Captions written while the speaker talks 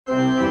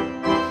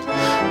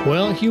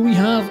Well, here we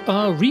have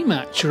a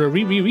rematch, or a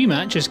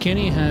rematch, as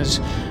Kenny has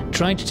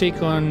tried to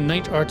take on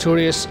Knight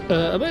Artorias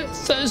about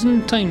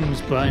 1,000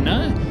 times by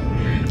now.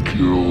 He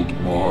killed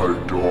my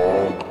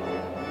dog.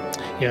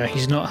 Yeah,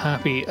 he's not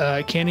happy.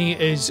 Kenny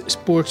is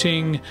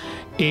sporting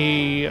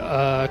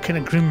a kind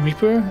of Grim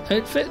Reaper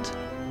outfit.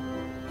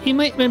 He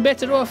might have been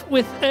better off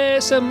with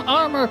some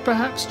armour,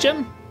 perhaps,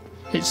 Jim.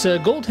 It's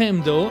gold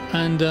hem, though,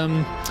 and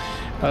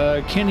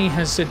Kenny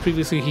has said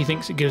previously he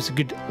thinks it gives a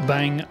good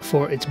bang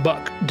for its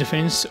buck,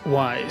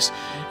 defence-wise,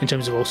 in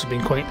terms of also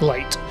being quite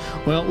light.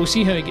 Well, we'll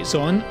see how he gets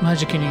on.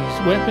 Magic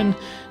Kenny's weapon,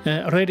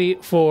 ready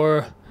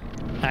for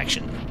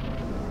action.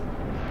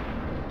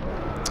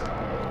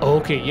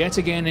 Okay, yet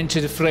again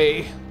into the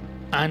fray,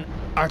 and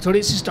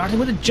Artorias is starting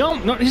with a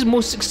jump, not his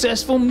most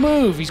successful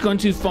move. He's gone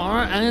too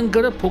far and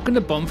got a poke in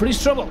the bum for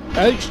his trouble.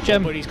 Ouch,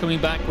 Jim. But he's coming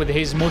back with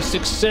his most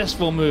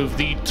successful move,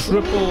 the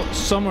triple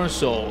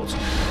somersault.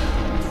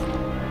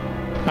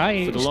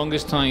 For the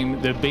longest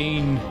time, the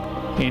bane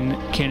in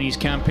Kenny's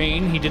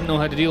campaign. He didn't know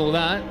how to deal with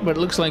that, but it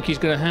looks like he's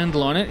got a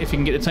handle on it if he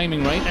can get the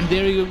timing right. And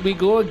there we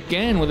go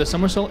again with a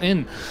somersault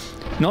in.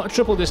 Not a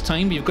triple this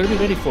time, but you've got to be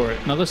ready for it.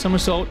 Another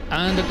somersault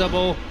and a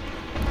double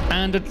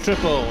and a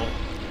triple.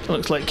 It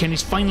looks like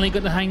Kenny's finally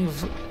got the hang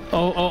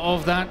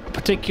of that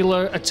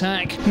particular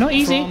attack. Not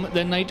easy. From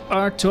the Knight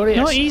Artorias.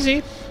 Not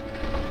easy.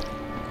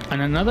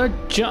 And another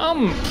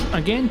jump.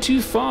 Again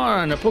too far,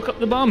 and a poke up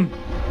the bum.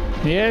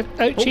 Yeah,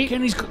 ouchie. Oh,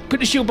 Kenny's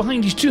put the shield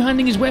behind. He's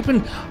two-handing his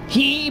weapon.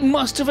 He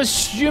must have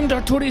assumed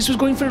Artorias was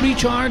going for a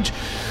recharge.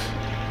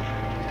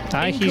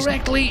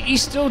 Incorrectly,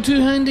 he's still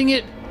two-handing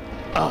it.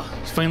 Oh,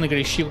 he's finally got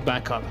his shield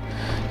back up.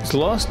 He's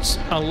lost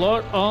a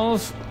lot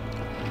of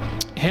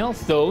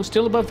health, though.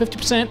 Still above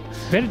 50%.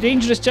 Very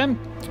dangerous, Jim.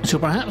 So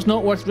perhaps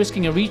not worth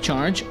risking a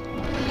recharge,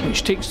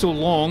 which takes so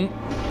long.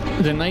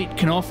 The Knight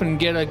can often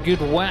get a good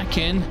whack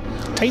in.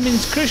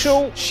 Timing's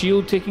crucial.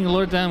 Shield taking a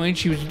lot of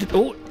damage.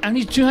 Oh, and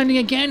he's two-handing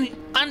again,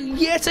 and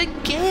yet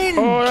again.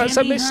 Oh, that's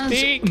Kenny a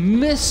mistake. Has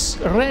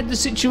misread the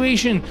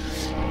situation.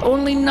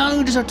 Only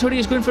now does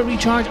Artorias going for a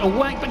recharge, a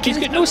whack, but he's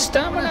got no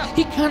stamina.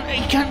 He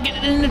can't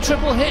get it in the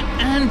triple hit,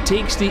 and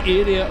takes the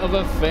area of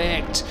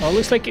effect. Oh,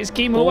 looks like it's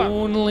game over.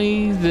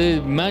 Only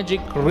the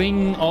magic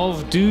ring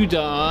of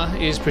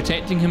Doodah is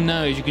protecting him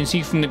now, as you can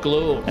see from the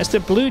glow. It's the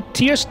blue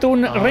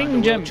tearstone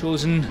ring, Jim.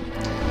 Chosen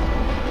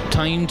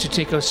time to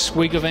take a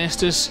swig of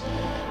Estus,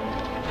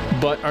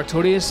 but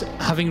Artorias,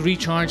 having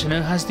recharged,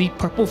 now has the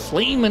purple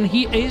flame, and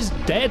he is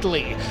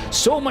deadly.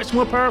 So much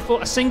more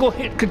powerful, a single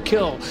hit could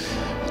kill.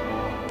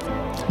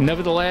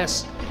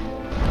 Nevertheless,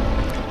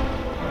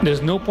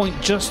 there's no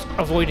point just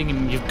avoiding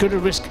him. You've got to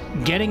risk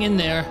getting in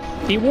there.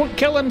 He won't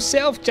kill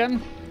himself,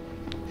 Jim.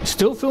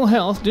 Still full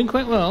health, doing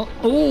quite well.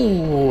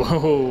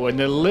 Oh, and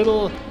the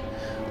little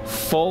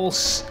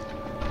false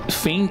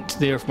feint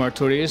there from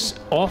Artorias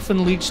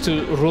often leads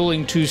to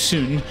rolling too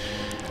soon.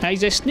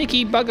 He's a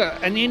sneaky bugger,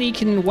 and then he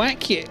can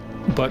whack you.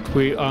 But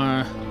we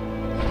are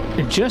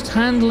just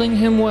handling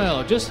him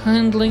well. Just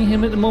handling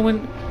him at the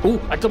moment. Oh,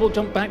 a double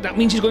jump back. That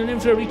means he's going in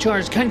for a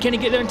recharge. Can Kenny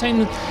get there in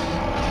time?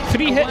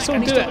 3 hits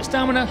will do it.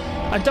 Stamina,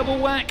 a double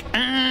whack,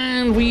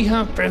 and we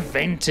have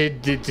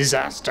prevented the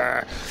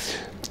disaster.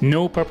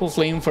 No purple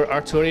flame for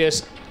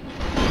Artorias.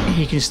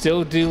 He can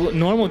still do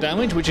normal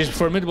damage, which is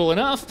formidable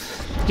enough.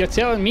 You're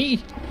telling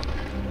me.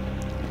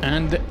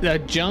 And the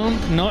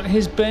jump, not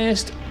his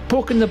best.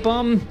 Poke in the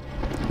bum,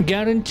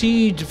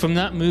 guaranteed from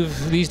that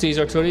move. These days,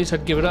 Artorias had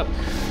to give it up.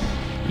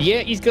 Yeah,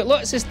 he's got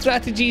lots of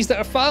strategies that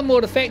are far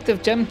more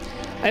effective, Jim.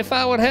 If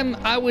I were him,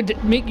 I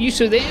would make use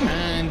of them.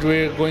 And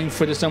we're going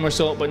for the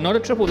somersault, but not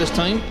a triple this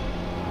time.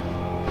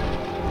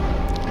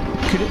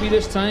 Could it be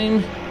this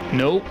time?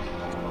 Nope.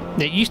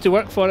 It used to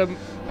work for him.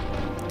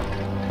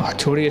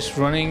 Artorias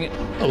running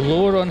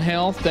lower on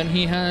health than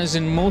he has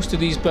in most of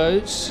these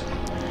bouts.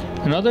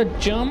 Another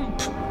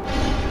jump.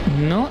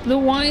 Not the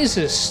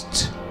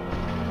wisest.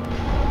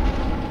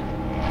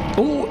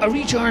 Oh, a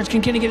recharge.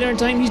 Can Kenny get there in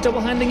time? He's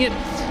double-handing it.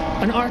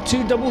 An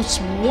R2 double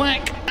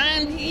whack.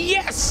 And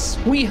yes,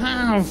 we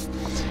have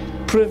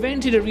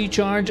prevented a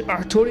recharge.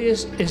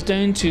 Artorias is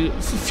down to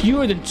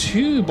fewer than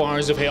 2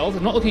 bars of health.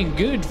 Not looking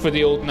good for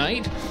the old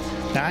Knight.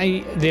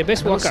 Aye, the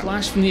Abysswalker.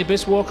 Slash from the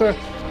Abysswalker.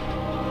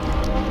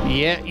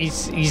 Yeah,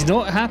 he's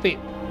not happy.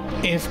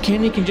 If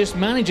Kenny can just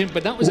manage it,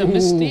 but that was a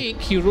mistake.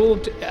 He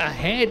rolled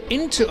ahead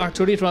into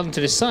Artorias rather than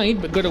to the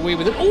side, but got away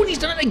with it. Oh, and he's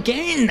done it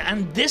again,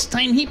 and this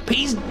time he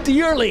pays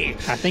dearly.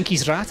 I think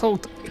he's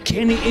rattled.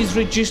 Kenny is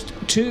reduced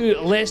to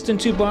less than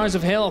 2 bars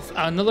of health.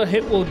 Another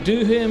hit will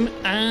do him,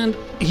 and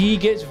he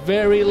gets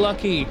very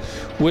lucky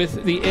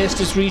with the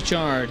Estus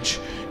recharge.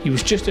 He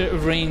was just out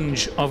of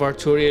range of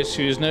Artorias,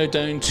 who is now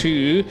down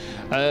to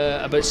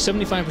about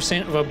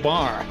 75% of a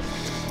bar.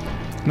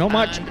 Not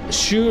much. And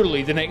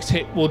surely the next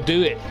hit will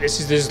do it. This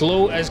is as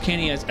low as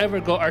Kenny has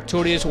ever got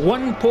Artorias.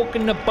 One poke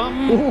in the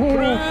bum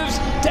proves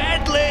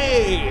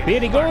deadly. There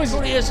he goes.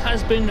 Artorias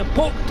has been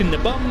poked in the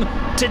bum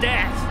to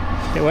death.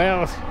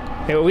 Well,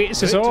 it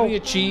awaits us all. Victory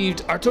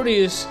achieved.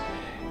 Artorias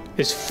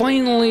is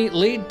finally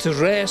laid to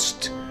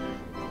rest.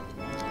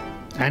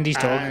 And his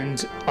dog.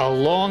 And a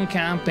long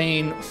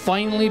campaign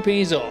finally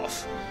pays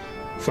off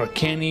for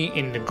Kenny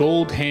in the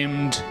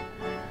gold-hemmed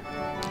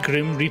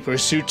Grim Reaper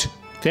suit.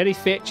 Very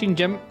fetching,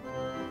 Jim.